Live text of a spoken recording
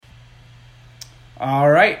All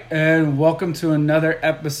right, and welcome to another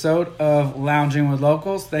episode of Lounging with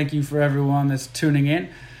Locals. Thank you for everyone that's tuning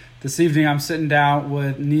in. This evening I'm sitting down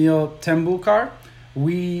with Neil Tembulkar.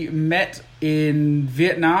 We met in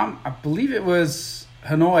Vietnam. I believe it was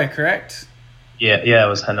Hanoi, correct? Yeah, it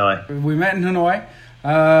was Hanoi. We met in Hanoi,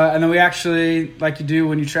 and then we actually, like you do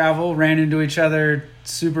when you travel, ran into each other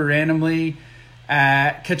super randomly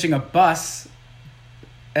at catching a bus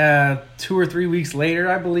 2 or 3 weeks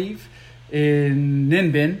later, I believe, in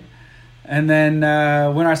Ninh Binh, and then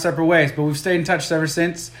went our separate ways. But we've stayed in touch ever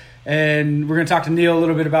since, and we're going to talk to Neil a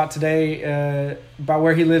little bit about today, about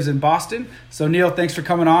where he lives in Boston. So Neil, thanks for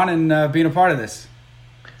coming on and being a part of this.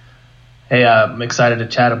 Hey, I'm excited to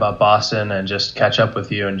chat about Boston and just catch up with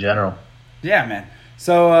you in general. Yeah, man.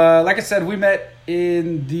 So like I said, we met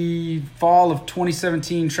in the fall of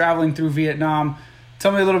 2017 traveling through Vietnam.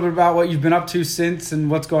 Tell me a little bit about what you've been up to since and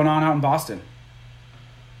what's going on out in Boston.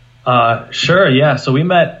 Sure, yeah. So we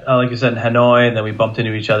met, like you said, in Hanoi, and then we bumped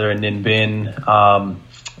into each other in Ninh Binh.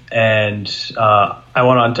 And I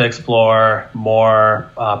went on to explore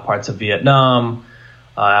more parts of Vietnam.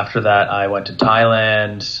 After that, I went to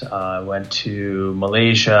Thailand, I went to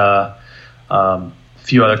Malaysia, a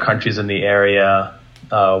few other countries in the area,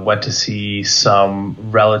 went to see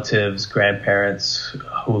some relatives, grandparents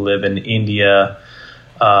who live in India.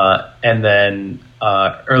 And then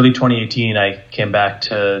early 2018, I came back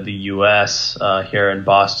to the U.S. Here in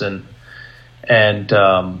Boston, and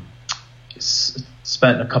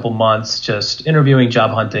spent a couple months just interviewing,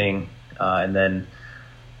 job hunting, and then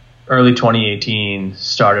early 2018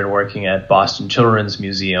 started working at Boston Children's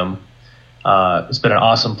Museum. It's been an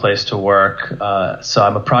awesome place to work. So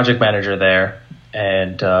I'm a project manager there,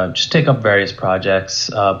 and just take up various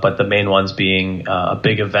projects, but the main ones being a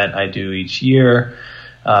big event I do each year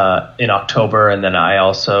in October, and then I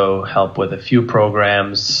also help with a few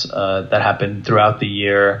programs that happen throughout the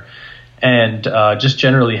year, and just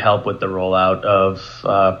generally help with the rollout of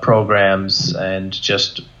programs, and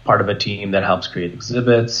just part of a team that helps create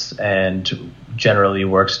exhibits and generally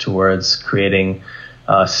works towards creating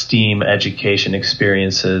STEAM education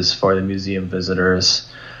experiences for the museum visitors.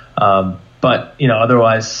 But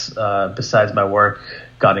otherwise, besides my work,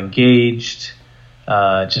 got engaged.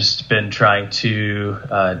 Just been trying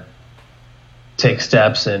to take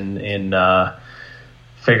steps in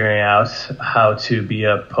figuring out how to be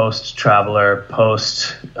a post-traveler,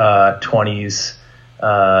 post-20s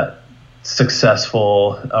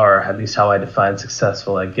successful, or at least how I define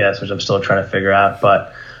successful, I guess, which I'm still trying to figure out,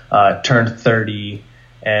 but turned 30.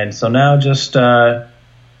 And so now just kind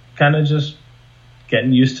of just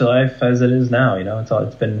getting used to life as it is now.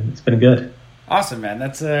 It's been good. Awesome, man.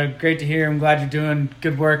 That's great to hear. I'm glad you're doing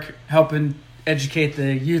good work helping educate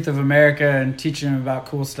the youth of America and teaching them about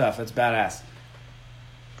cool stuff. That's badass.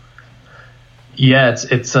 Yeah,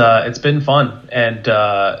 it's been fun, and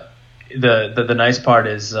the nice part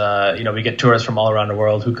is we get tourists from all around the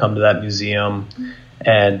world who come to that museum,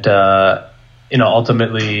 and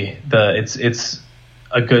ultimately it's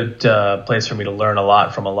a good place for me to learn a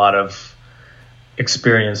lot from a lot of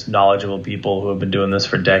experienced, knowledgeable people who have been doing this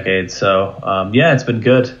for decades. So it's been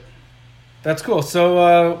good. That's cool.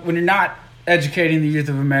 So when you're not educating the youth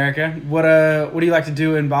of America, what do you like to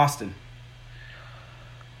do in Boston?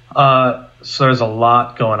 So there's a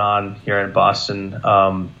lot going on here in Boston.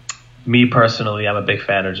 Me personally, I'm a big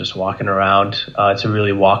fan of just walking around. It's a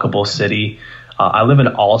really walkable city. I live in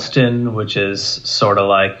Allston, which is sort of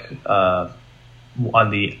like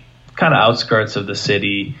on the kind of outskirts of the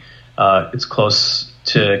city. It's close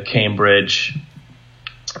to Cambridge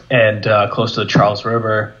and close to the Charles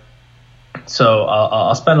River. So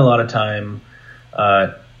I'll spend a lot of time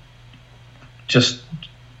just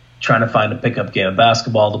trying to find a pickup game of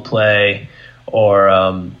basketball to play, or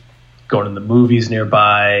going to the movies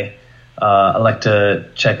nearby. I like to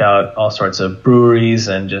check out all sorts of breweries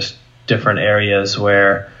and just different areas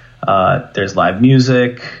where there's live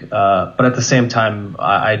music. But at the same time,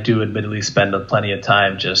 I do admittedly spend plenty of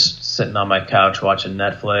time just sitting on my couch watching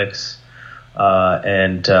Netflix,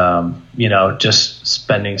 and just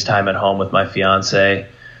spending time at home with my fiance.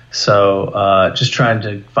 So just trying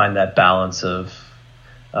to find that balance of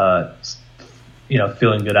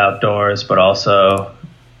feeling good outdoors, but also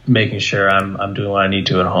making sure I'm doing what I need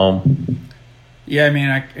to at home. Yeah, I mean,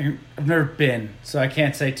 I've never been, so I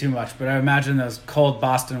can't say too much, but I imagine those cold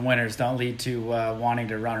Boston winters don't lead to wanting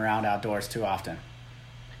to run around outdoors too often.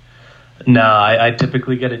 No, I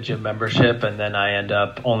typically get a gym membership, and then I end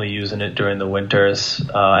up only using it during the winters,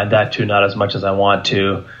 and that too not as much as I want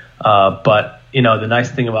to. But the nice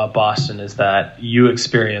thing about Boston is that you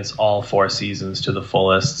experience all 4 seasons to the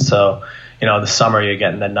fullest. So, the summer you're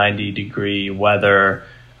getting that 90-degree weather,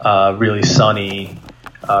 really sunny,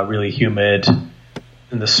 really humid.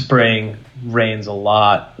 In the spring, rains a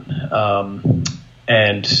lot,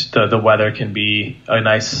 and the weather can be a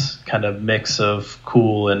nice kind of mix of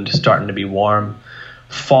cool and starting to be warm.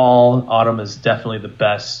 Fall, autumn is definitely the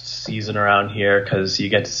best season around here because you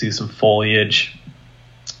get to see some foliage.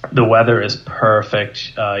 The weather is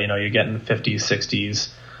perfect. You're getting 50s,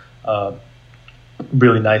 60s,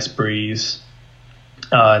 really nice breeze,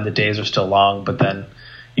 and the days are still long. But then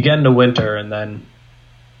you get into winter, and then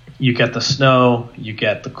you get the snow, you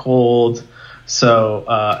get the cold. So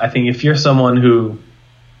I think if you're someone who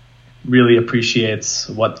really appreciates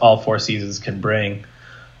what all 4 seasons can bring,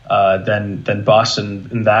 then Boston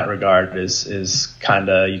in that regard is kind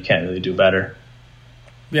of, you can't really do better.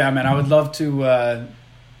 Yeah, man, I would love to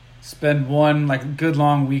spend one good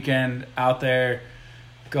long weekend out there,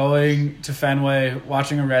 going to Fenway,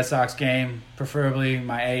 watching a Red Sox game, preferably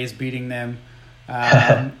my A's beating them.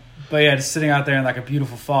 But yeah, just sitting out there in a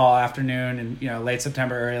beautiful fall afternoon and late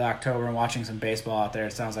September, early October, and watching some baseball out there.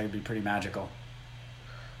 It sounds like it'd be pretty magical.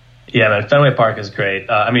 Yeah, man, Fenway Park is great.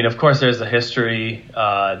 Of course, there's the history.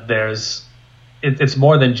 It's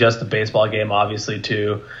more than just the baseball game, obviously,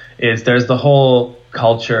 too. There's the whole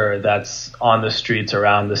culture that's on the streets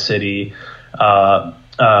around the city,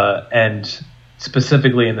 and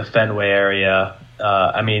specifically in the Fenway area.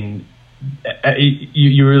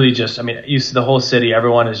 You really just, you see the whole city,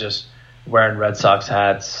 everyone is just wearing Red Sox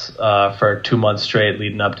hats for 2 months straight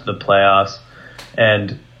leading up to the playoffs.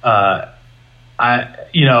 And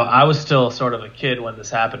I was still sort of a kid when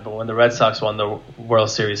this happened, but when the Red Sox won the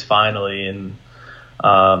World Series finally in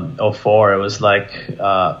 2004, it was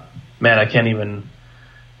man, I can't even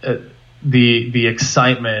the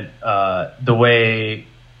excitement, the way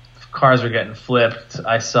cars were getting flipped.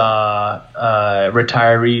 I saw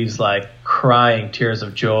retirees crying tears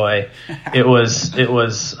of joy. It was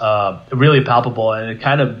really palpable, and it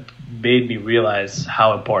kind of made me realize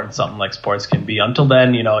how important something like sports can be. Until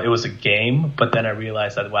then, it was a game, but then I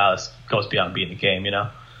realized that, wow, this goes beyond being a game,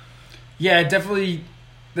 Yeah, definitely.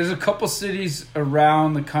 There's a couple cities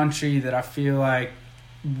around the country that I feel like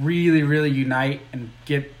really, really unite and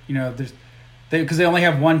get, because they only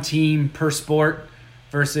have one team per sport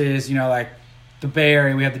versus, the Bay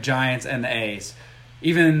Area, we have the Giants and the A's.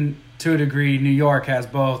 Even to a degree, New York has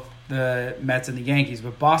both the Mets and the Yankees,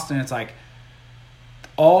 but Boston, it's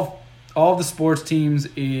all the sports teams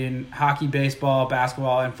in hockey, baseball,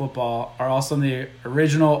 basketball, and football are all some of the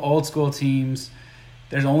original old school teams.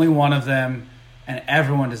 There's only one of them, and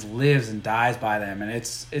everyone just lives and dies by them. And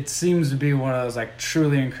it seems to be one of those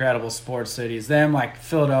truly incredible sports cities. Them,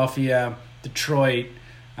 Philadelphia, Detroit.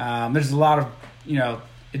 There's a lot of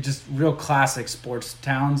just real classic sports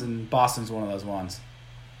towns, and Boston's one of those ones.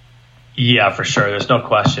 Yeah, for sure. There's no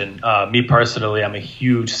question. Me personally, I'm a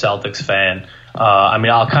huge Celtics fan.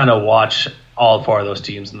 I'll kind of watch all 4 of those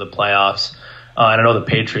teams in the playoffs. And I know the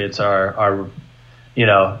Patriots are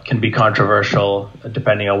can be controversial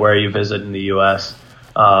depending on where you visit in the U.S.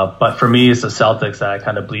 But for me, it's the Celtics that I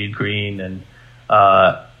kind of bleed green. And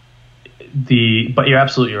but you're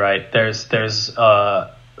absolutely right. There's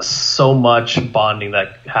so much bonding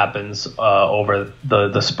that happens over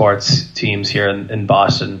the sports teams here in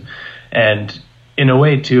Boston. And in a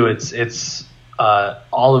way, too, it's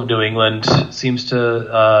all of New England seems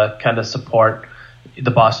to kind of support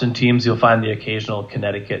the Boston teams. You'll find the occasional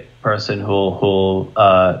Connecticut person who'll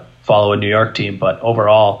follow a New York team, but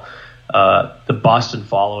overall, the Boston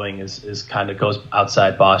following is kind of goes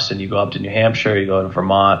outside Boston. You go up to New Hampshire, you go to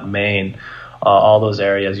Vermont, Maine, all those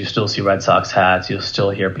areas. You still see Red Sox hats. You'll still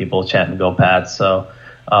hear people chanting "Go Pats." So,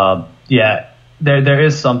 there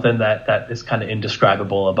is something that is kind of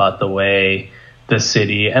indescribable about the way the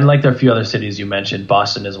city, and there are a few other cities you mentioned,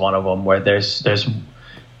 Boston is one of them, where there's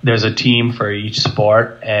a team for each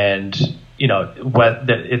sport, and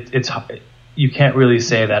it's you can't really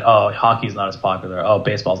say that hockey's not as popular,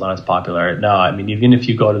 baseball's not as popular. No, even if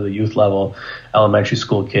you go to the youth level, elementary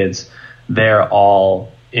school kids, they're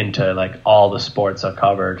all into all the sports are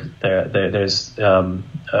covered. There's a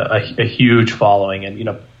huge following,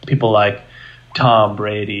 and people like Tom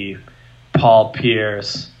Brady, Paul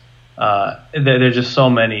Pierce. There are just so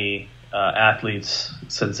many athletes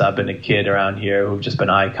since I've been a kid around here who've just been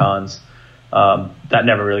icons. That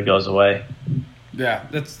never really goes away. Yeah,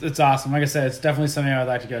 that's awesome. Like I said, it's definitely something I would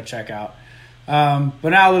like to go check out. But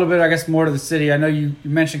now a little bit, I guess, more to the city. I know you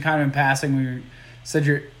mentioned kind of in passing when you said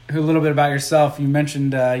a little bit about yourself. You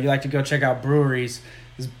mentioned you like to go check out breweries.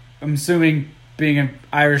 I'm assuming being an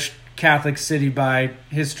Irish Catholic city by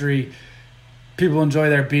history. People enjoy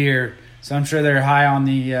their beer, so I'm sure they're high on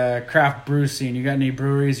the craft brew scene. You got any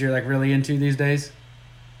breweries you're like really into these days?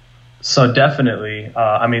 So definitely.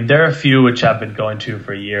 I mean, there are a few which I've been going to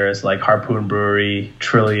for years, like Harpoon Brewery,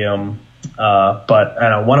 Trillium. But I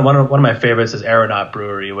know one of my favorites is Aeronaut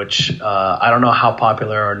Brewery, which I don't know how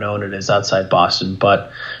popular or known it is outside Boston,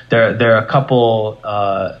 but there are a couple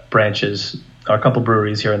branches or a couple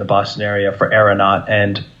breweries here in the Boston area for Aeronaut,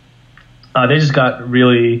 and they just got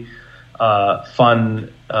really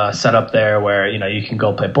fun setup there where you can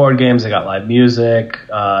go play board games. They got live music.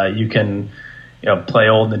 You can play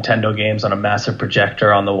old Nintendo games on a massive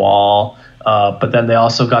projector on the wall. But then they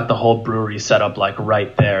also got the whole brewery set up like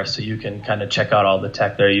right there, so you can kind of check out all the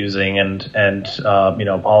tech they're using and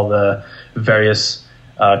all the various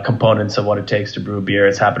components of what it takes to brew beer.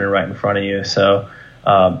 It's happening right in front of you. So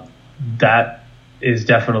that is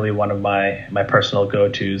definitely one of my personal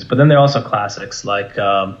go-tos. But then there are also classics like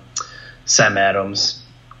Sam Adams.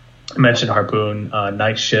 I mentioned Harpoon,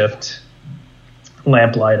 Night Shift,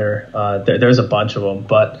 Lamplighter. There's a bunch of them,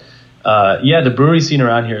 but the brewery scene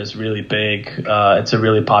around here is really big. It's a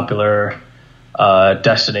really popular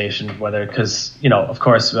destination, because of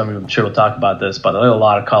course, I mean, I'm sure we'll talk about this, but there are a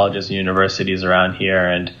lot of colleges and universities around here,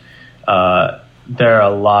 and there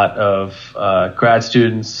are a lot of grad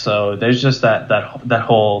students. So there's just that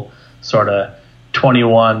whole sort of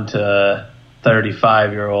 21 to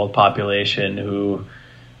 35-year-old population who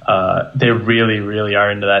they really, really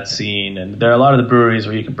are into that scene. And there are a lot of the breweries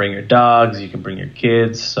where you can bring your dogs, you can bring your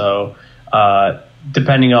kids. So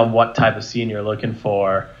depending on what type of scene you're looking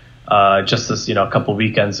for, just this, a couple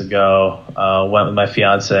weekends ago, went with my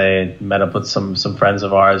fiance, met up with some friends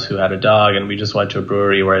of ours who had a dog, and we just went to a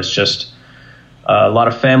brewery where it's just a lot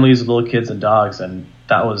of families with little kids and dogs. And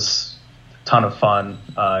that was a ton of fun,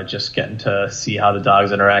 just getting to see how the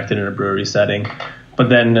dogs interacted in a brewery setting. But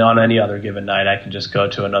then on any other given night, I can just go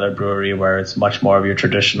to another brewery where it's much more of your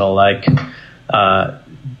traditional, like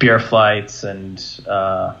beer flights and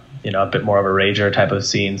a bit more of a rager type of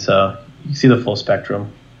scene. So you see the full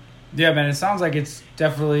spectrum. Yeah, man, it sounds like it's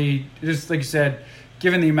definitely, just like you said,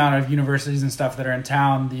 given the amount of universities and stuff that are in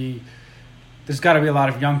town, there's got to be a lot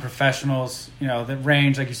of young professionals, that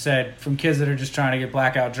range, like you said, from kids that are just trying to get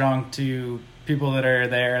blackout drunk to people that are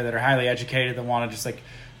there that are highly educated that want to just like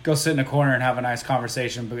go sit in a corner and have a nice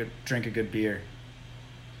conversation, but drink a good beer.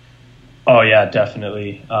 Oh yeah,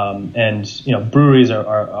 definitely. And breweries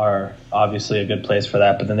are obviously a good place for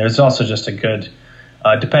that. But then there's also just a good,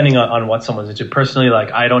 depending on what someone's into. Personally,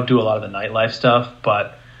 like I don't do a lot of the nightlife stuff,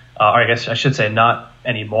 but or I guess I should say not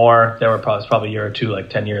anymore. There were probably a year or two, like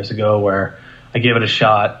 10 years ago, where I gave it a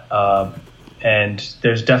shot. And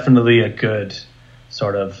there's definitely a good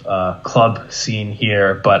sort of club scene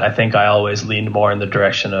here, but I think I always leaned more in the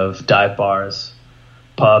direction of dive bars,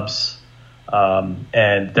 pubs,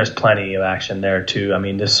 and there's plenty of action there too. I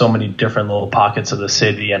mean, there's so many different little pockets of the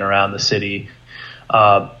city and around the city.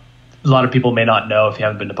 A lot of people may not know if you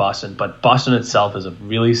haven't been to Boston, but Boston itself is a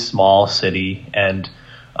really small city, and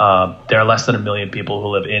there are less than 1 million people who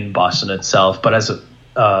live in Boston itself. But as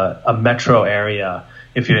a metro area,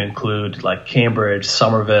 if you include like Cambridge,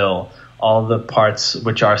 Somerville, all the parts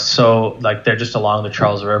which are so like they're just along the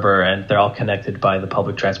Charles River and they're all connected by the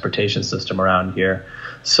public transportation system around here.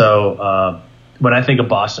 So when I think of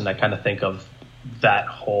Boston, I kind of think of that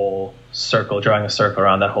whole circle, drawing a circle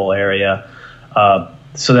around that whole area.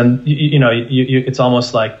 So then, it's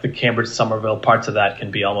almost like the Cambridge, Somerville parts of that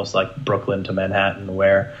can be almost like Brooklyn to Manhattan,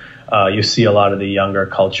 where you see a lot of the younger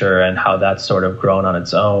culture and how that's sort of grown on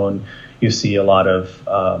its own. You see a lot of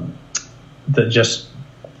the just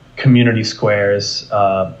community squares.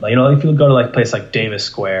 If you go to like a place like Davis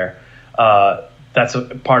Square, that's a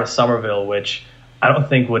part of Somerville, which I don't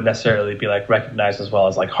think would necessarily be like recognized as well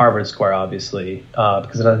as like Harvard Square, obviously,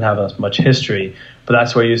 because it doesn't have as much history. But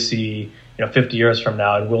that's where you see, 50 years from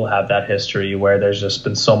now, it will have that history where there's just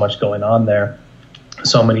been so much going on there.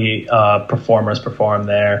 So many performers perform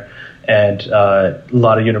there, and a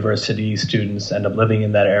lot of university students end up living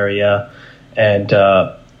in that area. And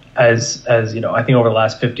as I think over the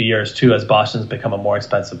last 50 years too, as Boston's become a more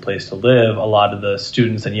expensive place to live, a lot of the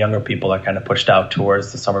students and younger people are kind of pushed out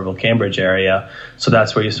towards the Somerville, Cambridge area. So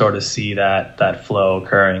that's where you sort of see that flow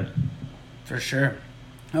occurring. For sure.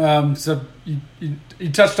 So you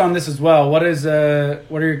touched on this as well. What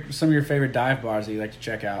are some of your favorite dive bars that you like to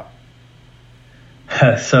check out?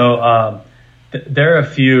 So there are a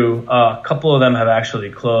few. A couple of them have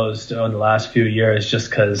actually closed in the last few years just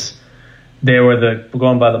because they were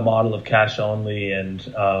going by the model of cash only, and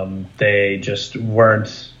they just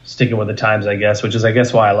weren't sticking with the times, I guess, which is, I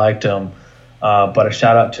guess, why I liked them. But a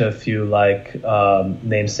shout out to a few like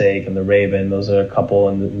Namesake and the Raven. Those are a couple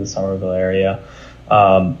in the Somerville area.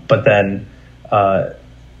 But then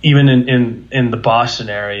even in the Boston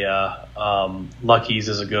area, Lucky's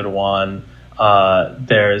is a good one.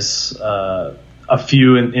 There's a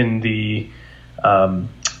few in the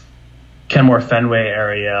Kenmore Fenway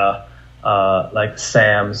area, like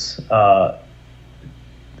Sam's. I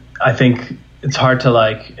think it's hard to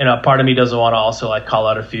like, part of me doesn't want to also like call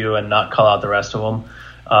out a few and not call out the rest of them.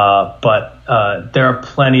 But there are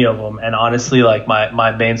plenty of them. And honestly, like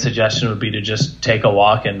my main suggestion would be to just take a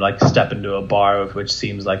walk and like step into a bar, which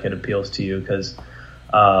seems like it appeals to you, because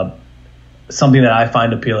something that I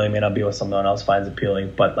find appealing may not be what someone else finds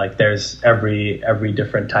appealing, but like there's every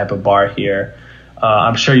different type of bar here.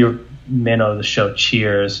 I'm sure you may know the show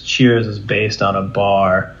Cheers. Cheers is based on a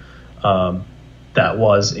bar that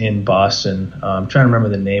was in Boston. I'm trying to remember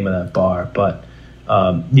the name of that bar, but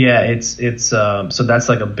it's so that's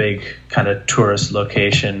like a big kind of tourist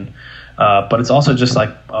location, but it's also just like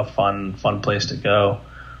a fun place to go.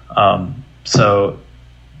 So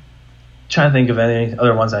trying to think of any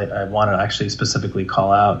other ones I want to actually specifically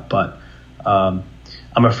call out, but I'm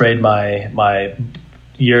afraid my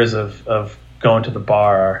years of going to the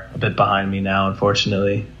bar are a bit behind me now,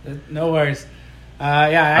 unfortunately. No worries.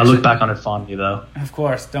 I look back on it fondly, though. Of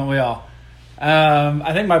course, don't we all?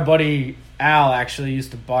 I think my buddy Al actually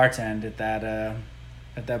used to bartend at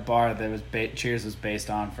that bar that was Cheers was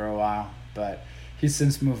based on for a while, but he's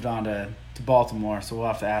since moved on to Baltimore, so we'll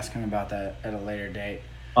have to ask him about that at a later date.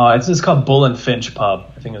 It's called Bull and Finch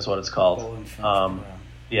Pub, I think is what it's called. Bull and Finch,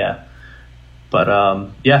 yeah. But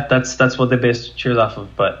that's what they based Cheers off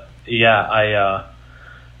of. But yeah,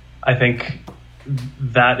 I think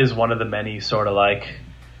that is one of the many sort of like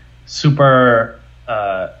super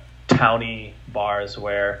towny bars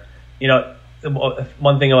where,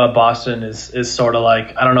 one thing about Boston is sort of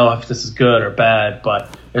like, I don't know if this is good or bad,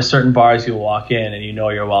 but there's certain bars you walk in and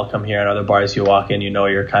you're welcome here, and other bars you walk in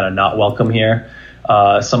you're kind of not welcome here.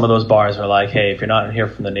 Some of those bars are like, hey, if you're not here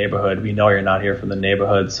from the neighborhood, we know you're not here from the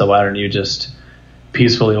neighborhood, so why don't you just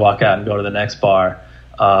peacefully walk out and go to the next bar.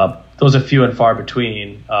 Those are few and far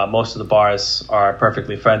between. Most of the bars are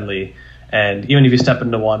perfectly friendly, and even if you step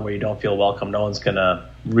into one where you don't feel welcome, no one's gonna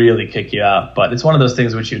really kick you out. But it's one of those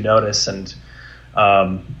things which you notice, and it's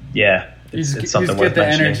something you just worth get the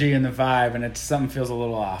mentioning. energy and the vibe, and something feels a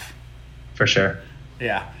little off. For sure.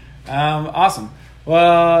 Yeah. Awesome.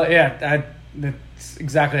 Well, yeah, that's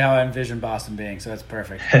exactly how I envision Boston being, so that's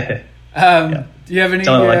perfect. Yeah. Do you have any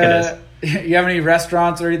Tell it like it is. You have any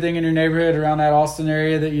restaurants or anything in your neighborhood around that Allston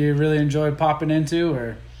area that you really enjoy popping into,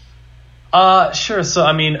 or? Sure. So,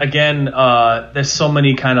 I mean, again, there's so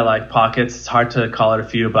many kind of like pockets. It's hard to call it a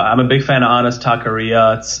few, but I'm a big fan of Anna's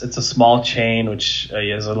Taqueria. It's a small chain, which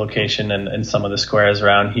has a location in some of the squares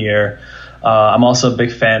around here. I'm also a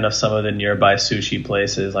big fan of some of the nearby sushi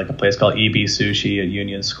places, like a place called EB Sushi at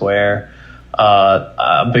Union Square.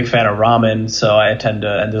 I'm a big fan of ramen, so I tend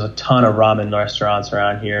to, and there's a ton of ramen restaurants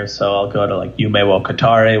around here, so I'll go to like Yume wo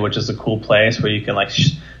Katare, which is a cool place where you can like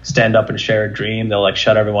stand up and share a dream. They'll like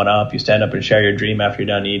shut everyone up. You stand up and share your dream after you're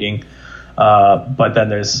done eating. But then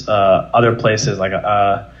there's other places like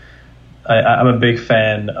I'm a big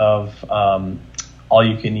fan of all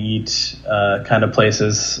you can eat kind of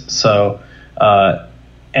places. So I'm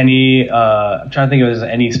trying to think if there's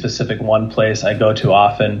any specific one place I go to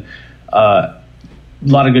often. A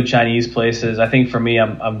lot of good Chinese places. I think for me,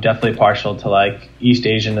 I'm definitely partial to like East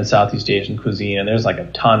Asian and Southeast Asian cuisine, and there's like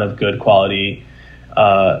a ton of good quality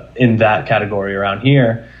in that category around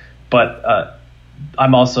here. But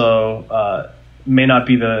I'm also may not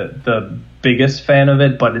be the biggest fan of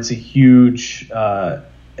it, but it's a huge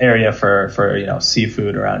area for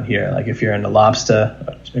seafood around here. Like if you're into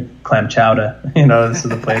lobster, clam chowder, this is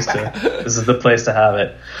the place to have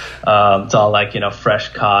it. It's all like fresh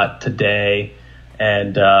caught today,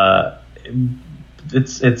 and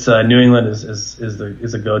it's New England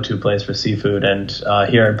is a go-to place for seafood. And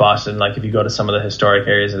here in Boston, like if you go to some of the historic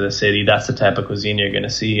areas of the city, that's the type of cuisine you're going to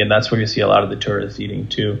see, and that's where you see a lot of the tourists eating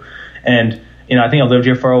too. And I think I've lived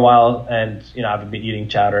here for a while, and I've been eating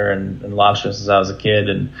chowder and lobster since I was a kid,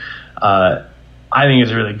 and I think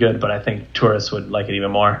it's really good. But I think tourists would like it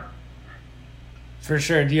even more. For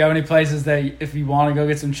sure. Do you have any places that if you want to go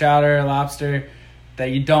get some chowder or lobster,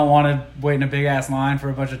 that you don't want to wait in a big ass line for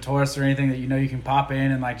a bunch of tourists or anything, that you can pop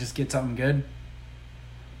in and like just get something good?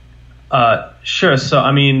 Sure. So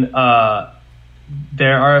I mean,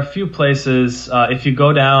 there are a few places. If you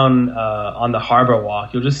go down on the Harbor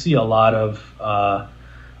Walk, you'll just see a lot of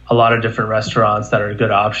different restaurants that are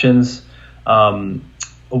good options.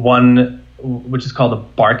 One which is called the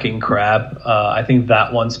Barking Crab. I think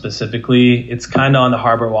that one specifically, it's kind of on the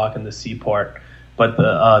Harbor Walk in the Seaport, but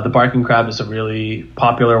the Barking Crab is a really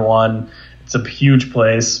popular one. It's a huge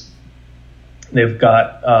place. They've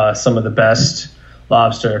got some of the best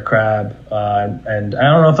lobster, crab, and I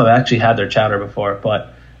don't know if I've actually had their chowder before,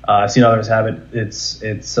 but I've seen others have it.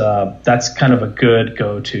 It's that's kind of a good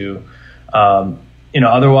go-to.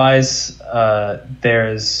 Otherwise,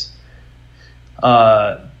 there's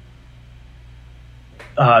a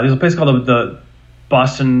place called the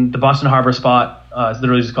Boston Harbor Spot. It's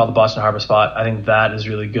literally just called the Boston Harbor Spot. I think that is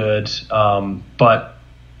really good. But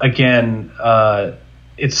again,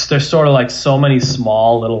 there's sort of like so many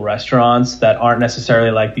small little restaurants that aren't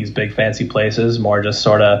necessarily like these big fancy places, more just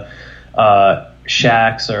sort of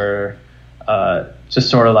shacks or just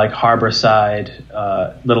sort of like harborside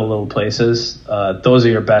little places. Those are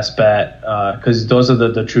your best bet, because those are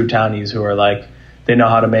the true townies who are like, they know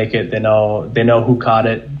how to make it. They know who caught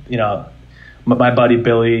it. My buddy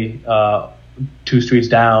Billy, 2 streets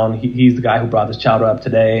down, he's the guy who brought this chowder up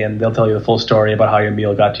today, and they'll tell you the full story about how your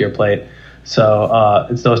meal got to your plate. So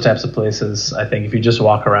it's those types of places. I think if you just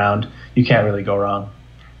walk around, you can't really go wrong.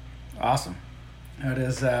 Awesome. It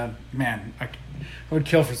is, man. I would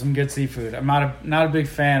kill for some good seafood. I'm not a big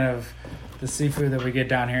fan of the seafood that we get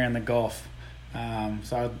down here in the Gulf.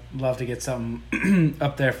 So I'd love to get something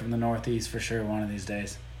up there from the Northeast for sure one of these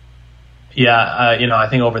days. Yeah, I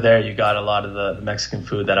think over there you got a lot of the Mexican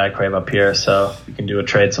food that I crave up here, so we can do a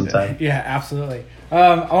trade sometime. Yeah, absolutely.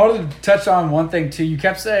 I wanted to touch on one thing too. You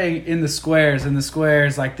kept saying in the squares,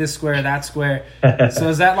 like this square, that square. So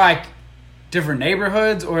is that like different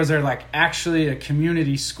neighborhoods, or is there like actually a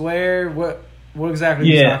community square? What exactly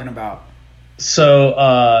are you talking about? So,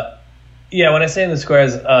 when I say in the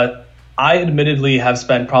squares, I admittedly have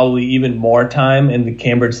spent probably even more time in the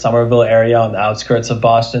Cambridge-Somerville area on the outskirts of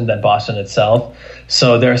Boston than Boston itself.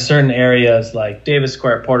 So there are certain areas like Davis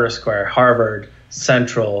Square, Porter Square, Harvard,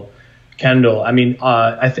 Central, Kendall. I mean,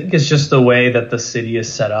 I think it's just the way that the city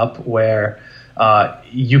is set up, where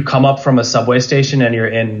you come up from a subway station and you're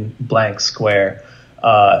in blank square.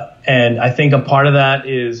 And I think a part of that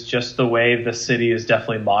is just the way the city is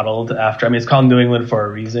definitely modeled after. I mean, it's called New England for a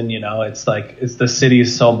reason, It's the city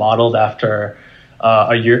is so modeled after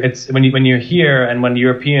it's when you're here, and when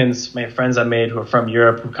Europeans, my friends I made who are from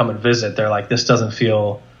Europe who come and visit, they're like, this doesn't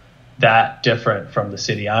feel that different from the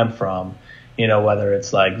city I'm from. Whether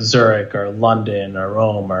it's like Zurich or London or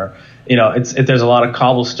Rome or there's a lot of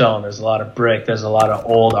cobblestone, there's a lot of brick, there's a lot of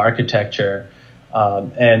old architecture.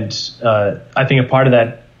 And I think a part of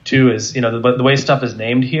that too is, the way stuff is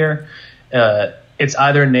named here, it's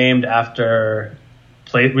either named after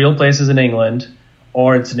real places in England,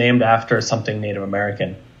 or it's named after something Native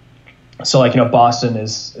American. So like, Boston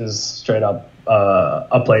is straight up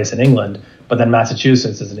a place in England, but then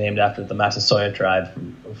Massachusetts is named after the Massasoit tribe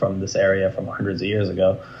from this area from hundreds of years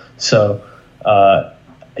ago. So, the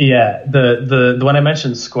when I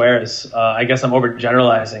mentioned squares, I guess I'm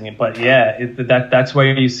overgeneralizing it, but that's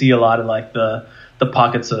where you see a lot of like the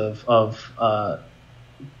pockets of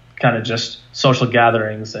kind of just social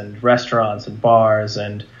gatherings and restaurants and bars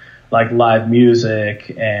and like live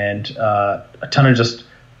music and a ton of just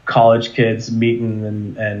college kids meeting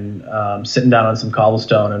and sitting down on some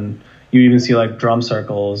cobblestone, and you even see like drum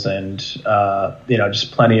circles and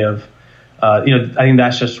just plenty of I think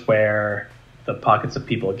that's just where the pockets of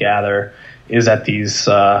people gather, is at these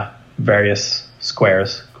various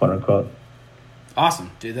squares, quote unquote.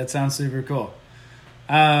 Awesome, dude. That sounds super cool.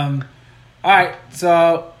 All right,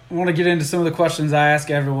 so I want to get into some of the questions I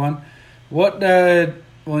ask everyone. You're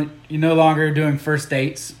no longer doing first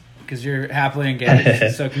dates because you're happily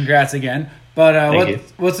engaged, so congrats again. But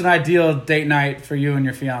what's an ideal date night for you and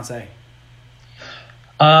your fiance?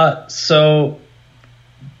 So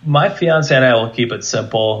my fiance and I will keep it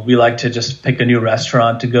simple. We like to just pick a new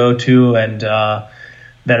restaurant to go to, and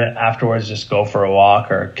then afterwards just go for a walk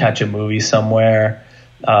or catch a movie somewhere.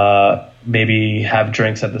 Maybe have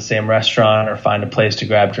drinks at the same restaurant or find a place to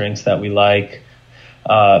grab drinks that we like.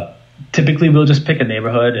 Typically, we'll just pick a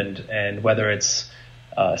neighborhood, and whether it's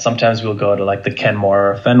sometimes we'll go to like the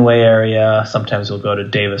Kenmore or Fenway area. Sometimes we'll go to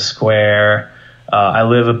Davis Square. I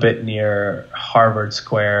live a bit near Harvard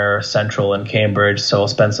Square, Central, and Cambridge, so we'll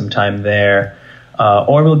spend some time there.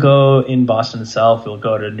 Or we'll go in Boston itself. We'll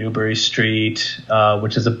go to Newbury Street,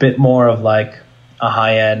 which is a bit more of like a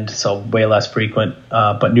high end, so way less frequent.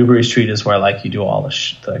 But Newbury Street is where like you do all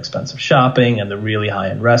the expensive shopping and the really high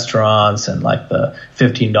end restaurants and like the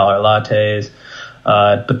 $15 lattes.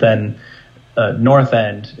 But then North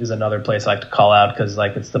End is another place I like to call out because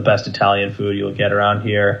like it's the best Italian food you'll get around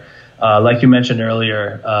here. Like you mentioned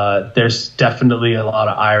earlier, there's definitely a lot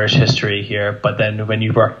of Irish history here, but then when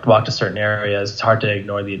you walk to certain areas, it's hard to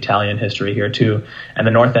ignore the Italian history here too. And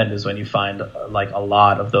the North End is when you find like a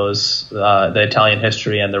lot of those, the Italian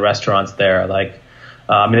history and the restaurants there. Like,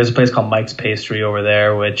 there's a place called Mike's Pastry over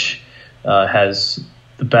there, which has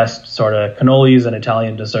the best sort of cannolis and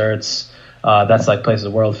Italian desserts. That's like places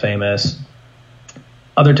world famous.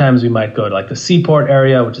 Other times we might go to like the Seaport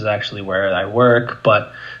area, which is actually where I work,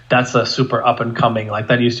 but that's a super up and coming, like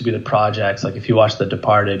that used to be the projects. Like if you watch The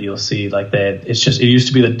Departed, you'll see like it used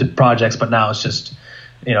to be the projects, but now it's just,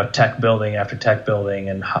 tech building after tech building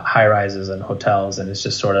and high rises and hotels, and it's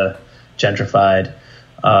just sort of gentrified.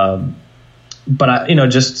 But I,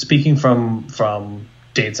 just speaking from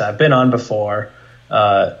dates I've been on before,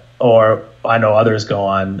 or I know others go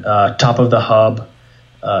on, Top of the Hub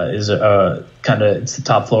is it's the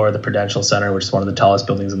top floor of the Prudential Center, which is one of the tallest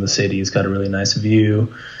buildings in the city. It's got a really nice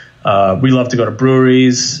view. We love to go to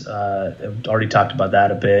breweries. I've already talked about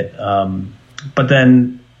that a bit. But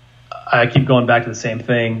then I keep going back to the same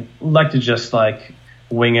thing. I like to just like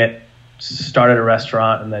wing it, start at a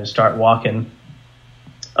restaurant and then start walking.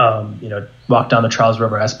 Walk down the Charles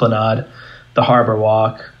River Esplanade, the Harbor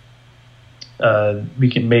Walk. We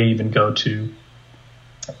may even go to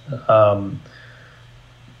one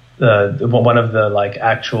of the like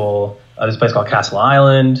actual this place called Castle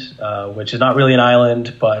Island, which is not really an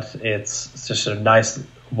island, but it's just a nice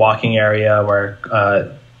walking area where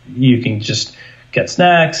you can just get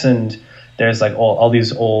snacks, and there's like all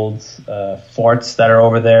these old forts that are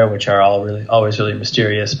over there, which are always really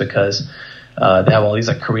mysterious because they have all these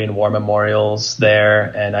like Korean War memorials there,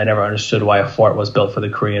 and I never understood why a fort was built for the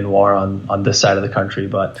Korean War on this side of the country,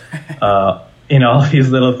 but all these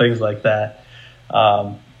little things like that.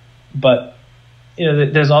 But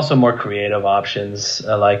there's also more creative options.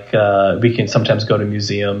 We can sometimes go to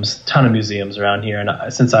museums, ton of museums around here.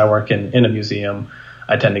 And since I work in a museum,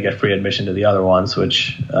 I tend to get free admission to the other ones,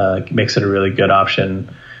 which makes it a really good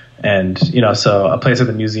option. And, so a place like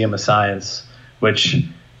the Museum of Science, which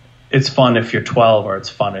it's fun if you're 12 or it's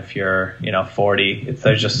fun if you're, 40.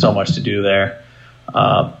 There's just so much to do there.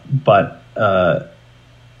 And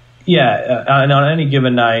on any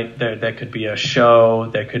given night, there could be a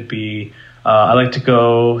show. There could be. I like to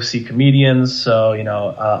go see comedians, so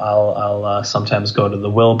I'll sometimes go to the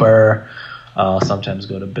Wilbur. I'll sometimes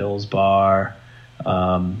go to Bill's Bar.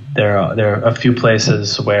 There are a few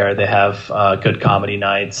places where they have good comedy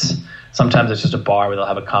nights. Sometimes it's just a bar where they'll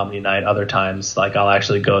have a comedy night. Other times, like I'll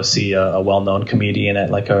actually go see a well-known comedian at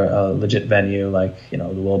like a legit venue, like the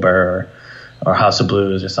Wilbur or House of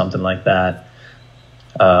Blues or something like that.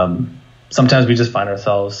 Sometimes we just find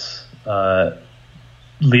ourselves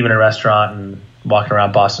leaving a restaurant and walking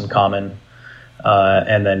around Boston Common,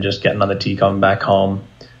 and then just getting on the T coming back home.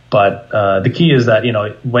 But the key is that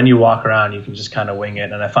when you walk around, you can just kind of wing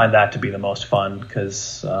it, and I find that to be the most fun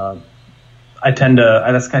because I think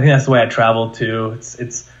that's the way I travel too.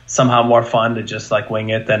 It's somehow more fun to just like wing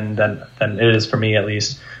it than it is for me, at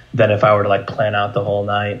least, than if I were to like plan out the whole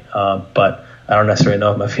night. But I don't necessarily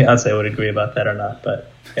know if my fiance would agree about that or not,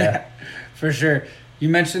 but yeah. For sure. You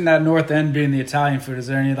mentioned that North End being the Italian food. Is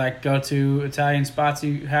there any like go-to Italian spots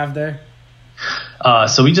you have there?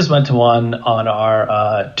 So we just went to one on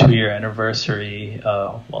our 2-year anniversary.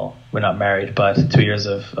 Well, we're not married, but 2 years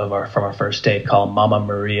from our first date, called Mamma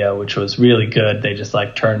Maria, which was really good. They just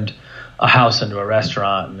like turned a house into a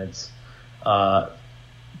restaurant, and it's I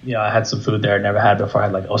had some food there I'd never had before. I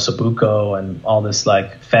had like ossobuco and all this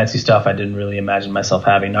like fancy stuff I didn't really imagine myself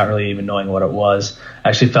having, not really even knowing what it was. I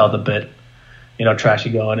actually felt a bit, trashy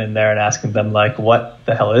going in there and asking them like, what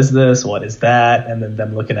the hell is this? What is that? And then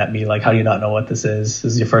them looking at me like, how do you not know what this is?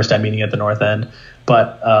 This is your first time eating at the North End.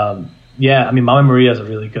 But Mamma Maria is a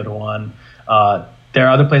really good one. There are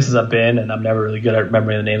other places I've been, and I'm never really good at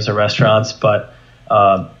remembering the names of restaurants, but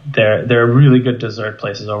there are really good dessert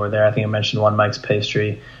places over there. I think I mentioned one, Mike's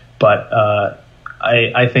Pastry, but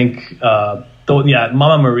I think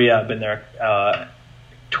Mamma Maria, I've been there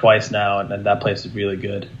twice now, and that place is really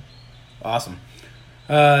good. Awesome.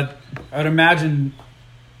 I would imagine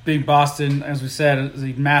being Boston, as we said, is a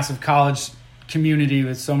massive college community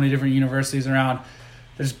with so many different universities around.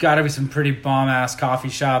 There's got to be some pretty bomb ass coffee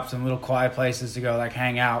shops and little quiet places to go like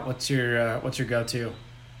hang out. What's your go-to?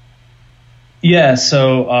 Yeah,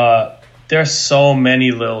 so there are so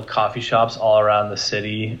many little coffee shops all around the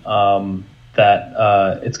city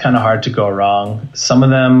that it's kind of hard to go wrong. Some of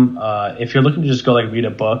them, if you're looking to just go like read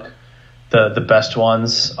a book, the best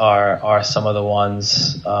ones are some of the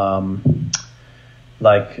ones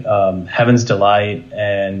like Heaven's Delight,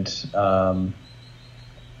 and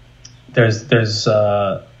there's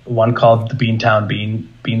one called the Beantown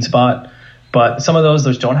Bean Spot. But some of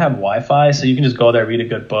those don't have Wi-Fi, so you can just go there, read a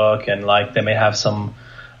good book, and like they may have some,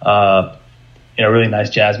 really nice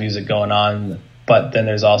jazz music going on. But then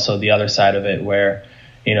there's also the other side of it where,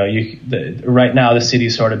 right now the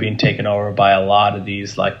city's sort of being taken over by a lot of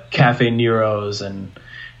these like Cafe Neros and,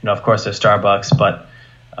 of course there's Starbucks. But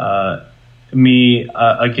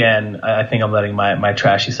again, I think I'm letting my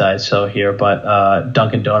trashy side show here, but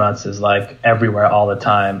Dunkin' Donuts is like everywhere all the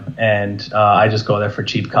time, and I just go there for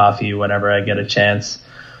cheap coffee whenever I get a chance.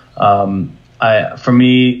 For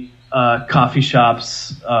me, coffee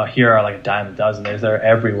shops here are like a dime a dozen. They're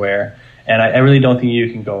everywhere, and I really don't think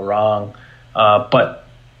you can go wrong. But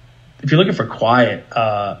if you're looking for quiet,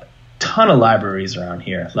 ton of libraries around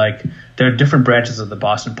here. Like there are different branches of the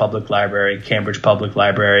Boston Public Library, Cambridge Public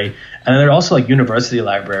Library, and then there are also like university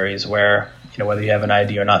libraries where, whether you have an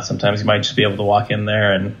ID or not, sometimes you might just be able to walk in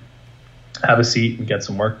there and have a seat and get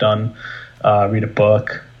some work done, read a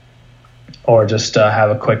book, or just have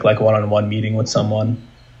a quick like one-on-one meeting with someone.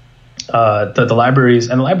 The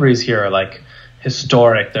libraries here are like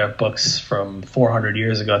historic. There are books from 400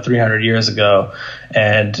 years ago, 300 years ago,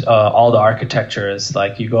 and all the architecture is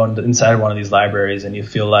like you go inside one of these libraries and you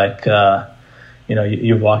feel like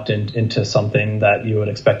you've walked into something that you would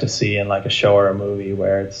expect to see in like a show or a movie,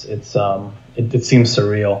 where it seems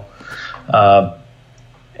surreal.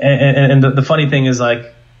 And the funny thing is,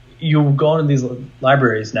 like, you go into these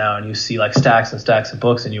libraries now and you see like stacks and stacks of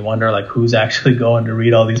books, and you wonder like who's actually going to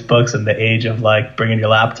read all these books in the age of like bringing your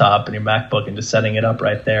laptop and your MacBook and just setting it up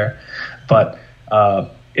right there. But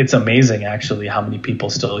it's amazing actually how many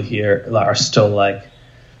people still here are still like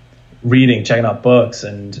reading, checking out books,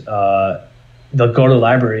 and they'll go to the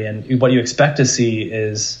library, and what you expect to see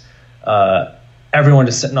is everyone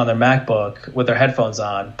just sitting on their MacBook with their headphones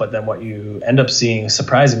on. But then what you end up seeing,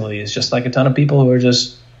 surprisingly, is just like a ton of people who are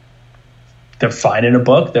they're finding a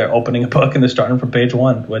book, they're opening a book, and they're starting from page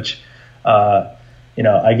one, which, I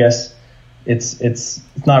guess it's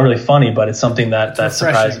not really funny, but it's something that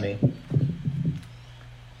surprised me.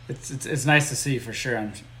 It's nice to see for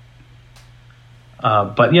sure.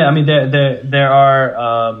 But yeah, I mean, there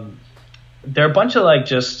are a bunch of like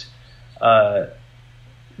just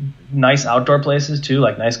nice outdoor places too,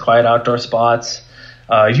 like nice quiet outdoor spots.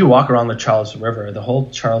 If you walk around the Charles River, the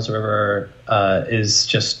whole Charles River is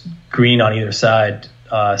just green on either side.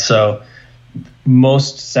 So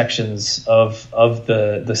most sections of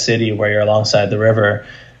the city where you're alongside the river,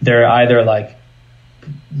 there are either like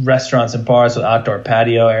restaurants and bars with outdoor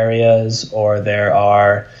patio areas, or there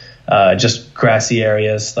are just grassy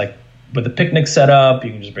areas like with a picnic set up.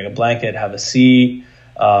 You can just bring a blanket, have a seat.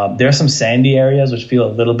 There are some sandy areas which feel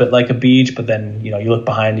a little bit like a beach, but then you look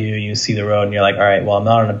behind you, you see the road, and you're like, all right, well, I'm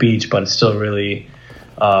not on a beach, but it's still really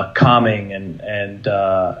calming, and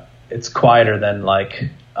it's quieter than like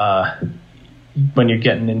when you're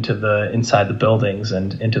getting inside the buildings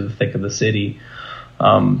and into the thick of the city.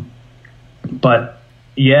 But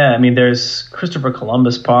yeah, I mean, there's Christopher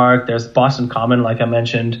Columbus Park, there's Boston Common, like I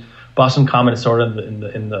mentioned. Boston Common is sort of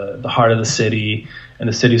in the heart of the city, and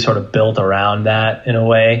the city is sort of built around that in a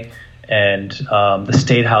way. And the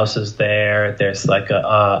State House is there. There's like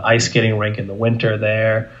a ice skating rink in the winter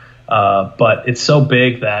there. But it's so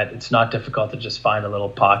big that it's not difficult to just find a little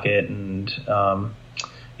pocket and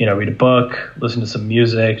read a book, listen to some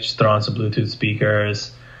music, just throw on some Bluetooth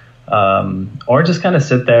speakers, or just kind of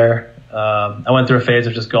sit there. I went through a phase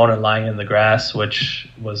of just going and lying in the grass, which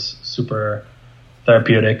was super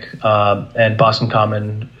therapeutic. And Boston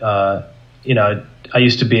Common, I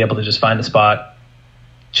used to be able to just find a spot,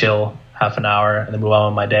 chill half an hour, and then move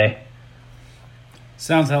on with my day.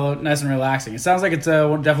 Sounds nice and relaxing. It sounds like it's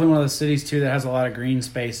definitely one of those cities too that has a lot of green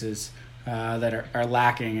spaces that are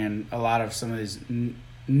lacking in a lot of some of these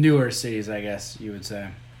newer cities, I guess you would say.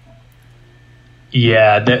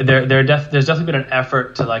 Yeah, there's definitely been an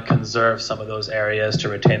effort to like conserve some of those areas to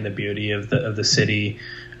retain the beauty of the city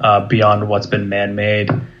beyond what's been man-made.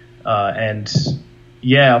 And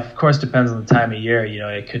yeah, of course, depends on the time of year.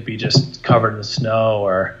 It could be just covered in snow,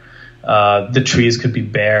 or the trees could be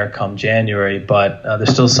bare come January, but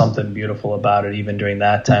there's still something beautiful about it even during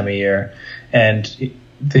that time of year. And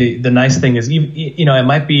the nice thing is, it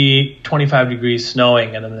might be 25 degrees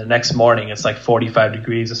snowing, and then the next morning it's like 45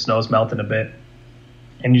 degrees, the snow's melting a bit,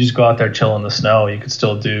 and you just go out there, chill in the snow. You can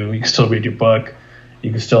still read your book.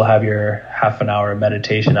 You can still have your half an hour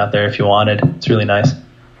meditation out there if you wanted. It's really nice.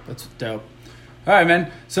 That's dope. All right,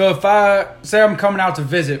 man. So if I say I'm coming out to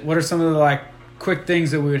visit, what are some of the like quick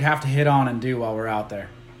things that we would have to hit on and do while we're out there?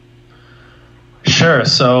 Sure.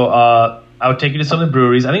 So I would take you to some of the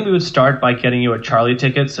breweries. I think we would start by getting you a Charlie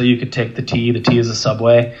ticket so you could take the T. The T is a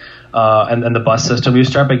subway, and the bus system. We would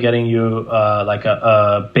start by getting you like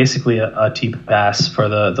basically a T pass for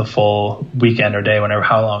the full weekend or day,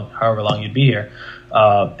 however long you'd be here.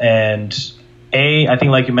 And I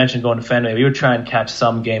think like you mentioned, going to Fenway, we would try and catch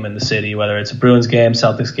some game in the city, whether it's a Bruins game,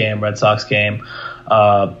 Celtics game, Red Sox game.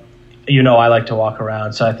 I like to walk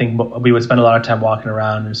around, so I think we would spend a lot of time walking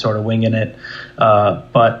around and sort of winging it.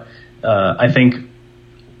 But I think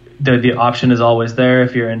the option is always there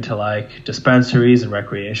if you're into like dispensaries and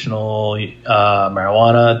recreational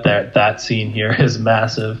marijuana. That scene here is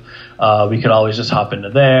massive. We could always just hop into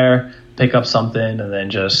there, pick up something, and then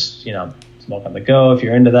just smoke on the go if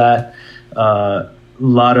you're into that. A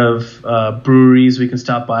lot of breweries we can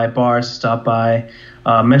stop by, bars to stop by.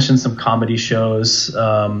 Mention some comedy shows.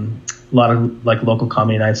 A lot of like local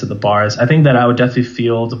comedy nights at the bars. I think that I would definitely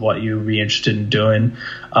field what you'd be interested in doing.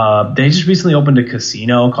 They just recently opened a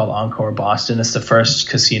casino called Encore Boston. It's the first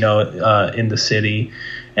casino in the city,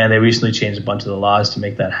 and they recently changed a bunch of the laws to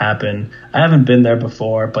make that happen. I haven't been there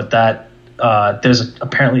before, but there's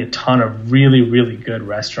apparently a ton of really, really good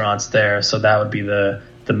restaurants there, so that would be the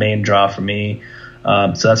main draw for me.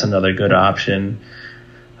 So that's another good option.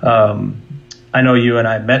 I know you and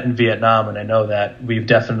I met in Vietnam, and I know that we've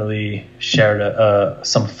definitely shared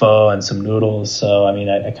some pho and some noodles. So, I mean,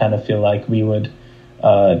 I kind of feel like we would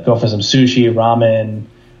go for some sushi, ramen,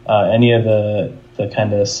 any of the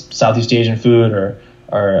kind of Southeast Asian food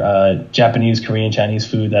or Japanese, Korean, Chinese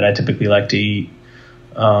food that I typically like to eat.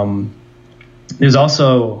 There's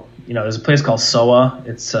also, there's a place called Soa.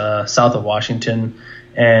 It's south of Washington,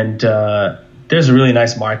 and there's a really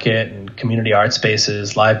nice market and community art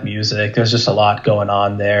spaces, live music. There's just a lot going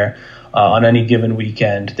on there. On any given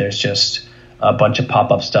weekend, there's just a bunch of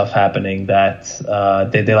pop-up stuff happening that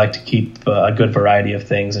they like to keep a good variety of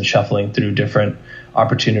things and shuffling through different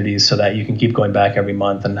opportunities so that you can keep going back every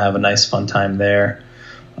month and have a nice fun time there.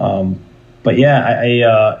 But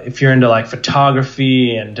yeah, if you're into like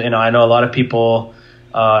photography, and I know a lot of people,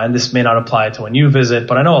 and this may not apply to when you visit,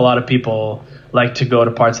 but I know a lot of people like to go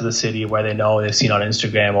to parts of the city where they know they've seen on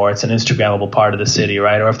Instagram, or it's an Instagrammable part of the city,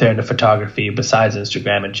 right? Or if they're into photography besides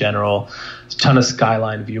Instagram in general, there's a ton of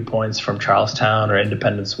skyline viewpoints from Charlestown or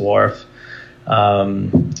Independence Wharf.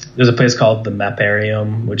 There's a place called the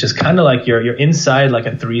Maparium, which is kind of like you're inside like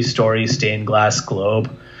a 3-story stained glass globe.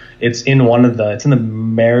 It's in it's in the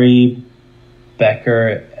Mary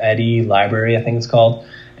Becker Eddy Library, I think it's called.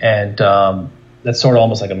 And that's sort of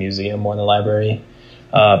almost like a museum more than a library.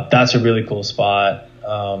 That's a really cool spot.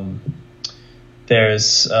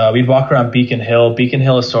 We'd walk around Beacon Hill. Beacon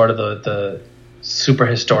Hill is sort of the super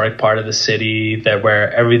historic part of the city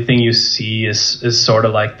where everything you see is sort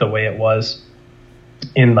of like the way it was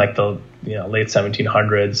in like the late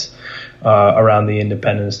 1700s, around the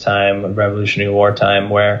independence time, Revolutionary War time,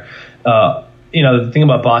 where the thing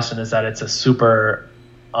about Boston is that it's a super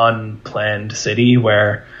unplanned city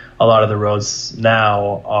where a lot of the roads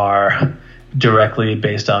now are directly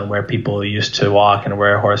based on where people used to walk and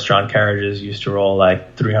where horse-drawn carriages used to roll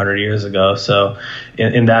like 300 years ago. So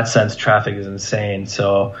in that sense, traffic is insane.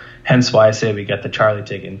 So hence why I say we get the Charlie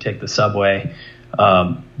ticket and take the subway.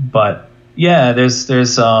 But yeah, there's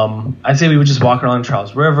I'd say we would just walk along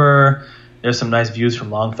Charles River. There's some nice views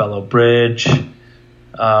from Longfellow Bridge.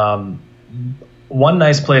 One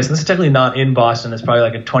nice place, and this is technically not in Boston, it's probably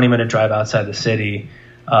like a 20-minute drive outside the city,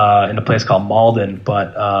 in a place called Malden,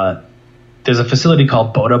 but there's a facility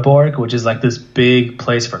called Bodaborg, which is like this big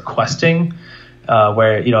place for questing,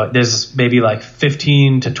 where there's maybe like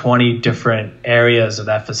 15 to 20 different areas of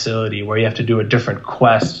that facility where you have to do a different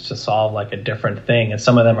quest to solve like a different thing, and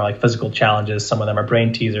some of them are like physical challenges, some of them are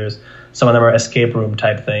brain teasers, some of them are escape room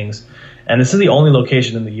type things. And this is the only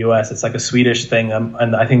location in the U.S. It's like a Swedish thing,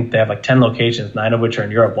 and I think they have like 10 locations, 9 of which are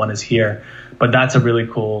in Europe, 1 is here. But that's a really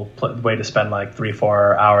cool way to spend like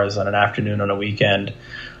 3-4 hours on an afternoon on a weekend.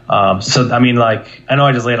 So I mean, like, I know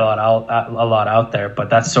I just laid a lot out there, but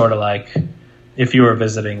that's sort of like, if you were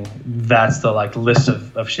visiting, that's the like list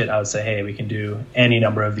of shit I would say, hey, we can do any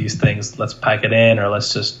number of these things. Let's pack it in, or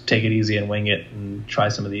let's just take it easy and wing it and try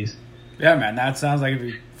some of these. Yeah, man, that sounds like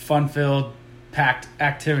it'd be fun-filled, packed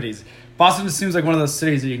activities. Boston just seems like one of those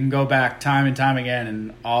cities that you can go back time and time again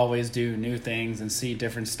and always do new things and see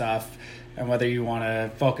different stuff. And whether you want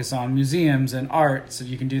to focus on museums and art, so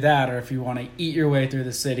you can do that, or if you want to eat your way through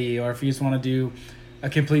the city, or if you just want to do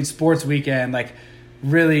a complete sports weekend, like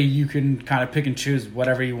really you can kind of pick and choose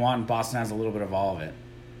whatever you want. Boston has a little bit of all of it.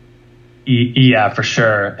 Yeah, for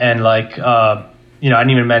sure. And like, I didn't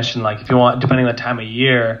even mention, like, if you want, depending on the time of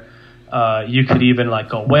year, You could even like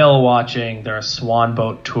go whale watching. There are swan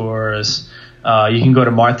boat tours. You can go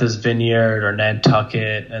to Martha's Vineyard or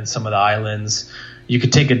Nantucket and some of the islands. You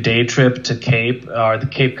could take a day trip to Cape or the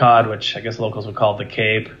Cape Cod, which I guess locals would call the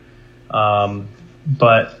Cape.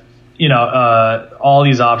 But all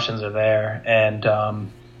these options are there. And,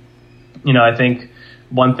 I think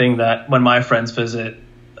one thing that when my friends visit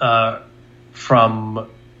from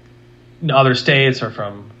other states or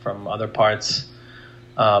from other parts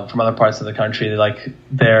of the country,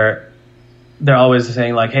 they're always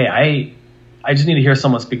saying like, hey, I just need to hear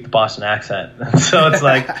someone speak the Boston accent. So it's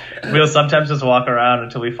like we'll sometimes just walk around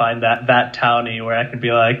until we find that townie where I can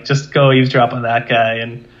be like, just go eavesdrop on that guy,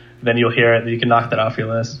 and then you'll hear it and you can knock that off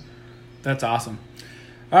your list. That's awesome.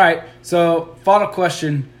 All right, so final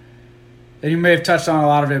question, and you may have touched on a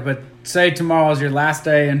lot of it, but say tomorrow is your last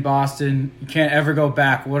day in Boston. You can't ever go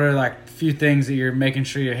back. What are like a few things that you're making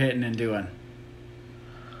sure you're hitting and doing?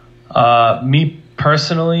 Me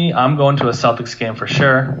personally, I'm going to a Celtics game for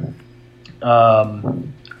sure. I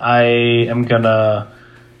am going to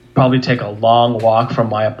probably take a long walk from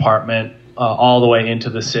my apartment all the way into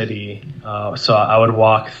the city. So I would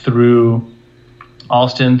walk through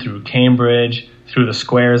Allston, through Cambridge, through the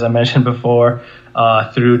squares I mentioned before,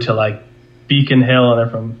 through to like Beacon Hill, and then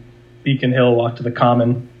from Beacon Hill walk to the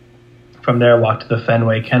Common. From there, walk to the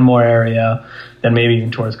Fenway Kenmore area, then maybe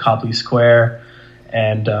even towards Copley Square.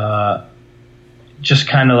 And just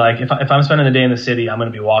kind of like if I'm spending the day in the city, I'm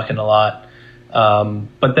going to be walking a lot.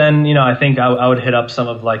 But then, I think I would hit up some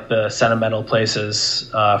of like the sentimental places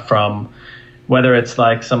from whether it's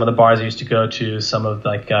like some of the bars I used to go to, some of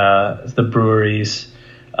like the breweries,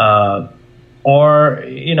 or,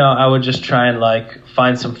 I would just try and like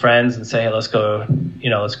find some friends and say, hey, let's go,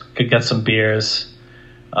 let's get some beers,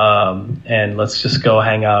 and let's just go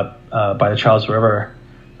hang out by the Charles River.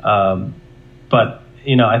 But,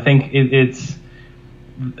 I think it's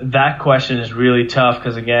that question is really tough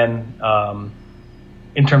because, again,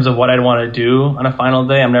 in terms of what I'd want to do on a final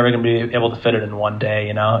day, I'm never going to be able to fit it in one day.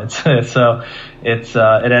 It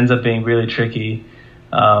ends up being really tricky.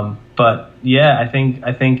 But yeah, I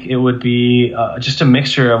think it would be just a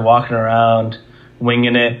mixture of walking around,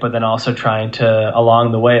 winging it, but then also trying to,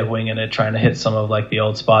 along the way of winging it, trying to hit some of like the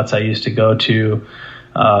old spots I used to go to.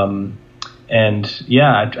 And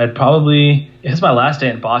yeah, I'd probably, it's my last day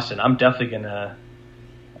in Boston. I'm definitely gonna,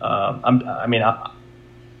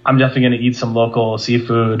 I'm definitely gonna eat some local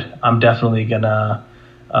seafood. I'm definitely gonna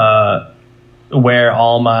wear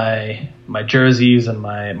all my jerseys and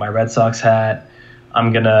my Red Sox hat.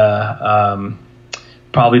 I'm gonna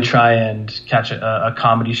probably try and catch a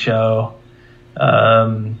comedy show.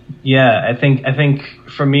 I think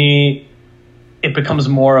for me, it becomes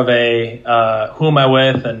more of a who am I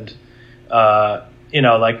with, and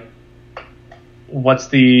like what are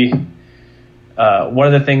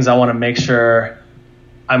the things I want to make sure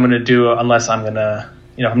I'm going to do, unless I'm going to,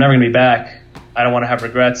 I'm never going to be back. I don't want to have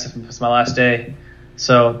regrets if it's my last day.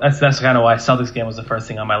 So that's kind of why Celtics game was the first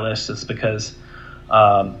thing on my list, is because,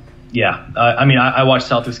 I watch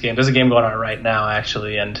Celtics game. There's a game going on right now,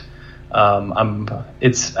 actually, and I'm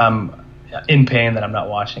in pain that I'm not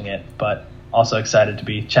watching it, but also excited to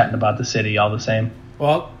be chatting about the city all the same.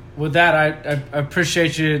 Well, with that, I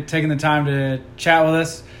appreciate you taking the time to chat with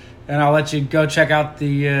us, and I'll let you go check out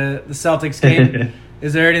the Celtics game.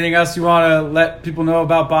 Is there anything else you want to let people know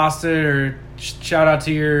about Boston, or shout out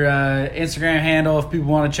to your Instagram handle if people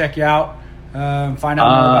want to check you out, find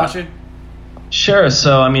out more about you? Sure.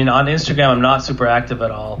 So, on Instagram, I'm not super active at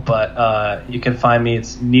all, but you can find me.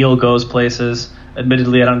 It's Neil Goes Places.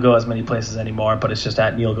 Admittedly, I don't go as many places anymore, but it's just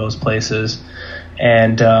at Neil Goes Places.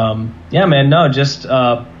 And, just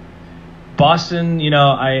Boston,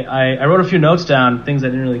 I wrote a few notes down, things I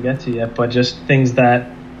didn't really get to yet, but just things that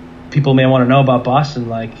people may want to know about Boston.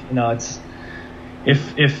 Like, it's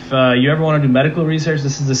if you ever want to do medical research,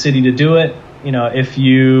 this is the city to do it. If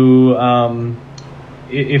you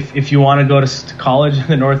if you want to go to college in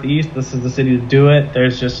the Northeast, this is the city to do it.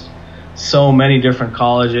 There's just so many different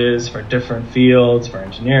colleges for different fields, for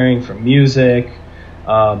engineering, for music.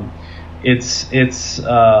 It's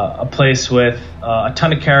a place with a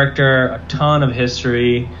ton of character, a ton of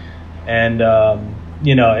history, and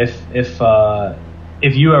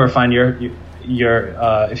if you ever find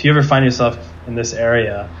if you ever find yourself in this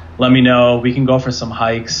area, let me know. We can go for some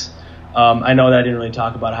hikes. I know that I didn't really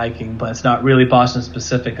talk about hiking, but it's not really Boston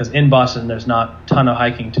specific, because in Boston there's not a ton of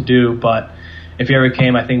hiking to do. But if you ever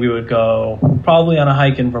came, I think we would go probably on a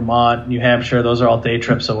hike in Vermont, New Hampshire. Those are all day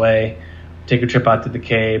trips away. Take a trip out to the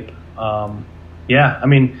Cape.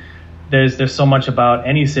 There's so much about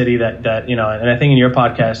any city that and I think in your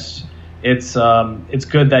podcast it's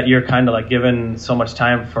good that you're kind of like given so much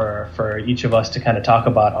time for each of us to kind of talk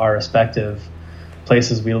about our respective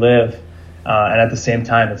places we live. And at the same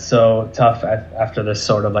time, it's so tough after this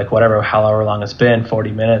sort of like however long it's been,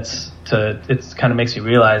 40 minutes, it kind of makes you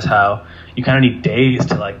realize how you kind of need days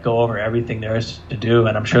to like go over everything there is to do.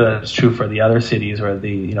 And I'm sure that's true for the other cities or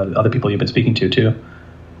the other people you've been speaking to too.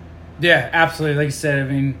 Yeah, absolutely. Like you said,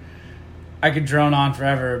 I mean, I could drone on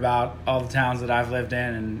forever about all the towns that I've lived in,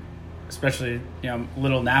 and especially,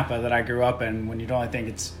 little Napa that I grew up in, when you'd only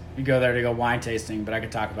think you go there to go wine tasting, but I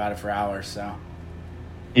could talk about it for hours. So,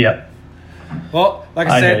 yeah. Well, like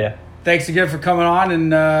I said, thanks again for coming on,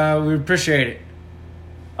 and we appreciate it.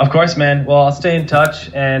 Of course, man. Well, I'll stay in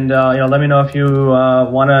touch, and let me know if you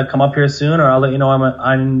want to come up here soon, or I'll let you know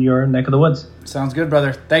I'm in your neck of the woods. Sounds good,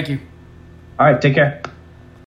 brother. Thank you. All right, take care.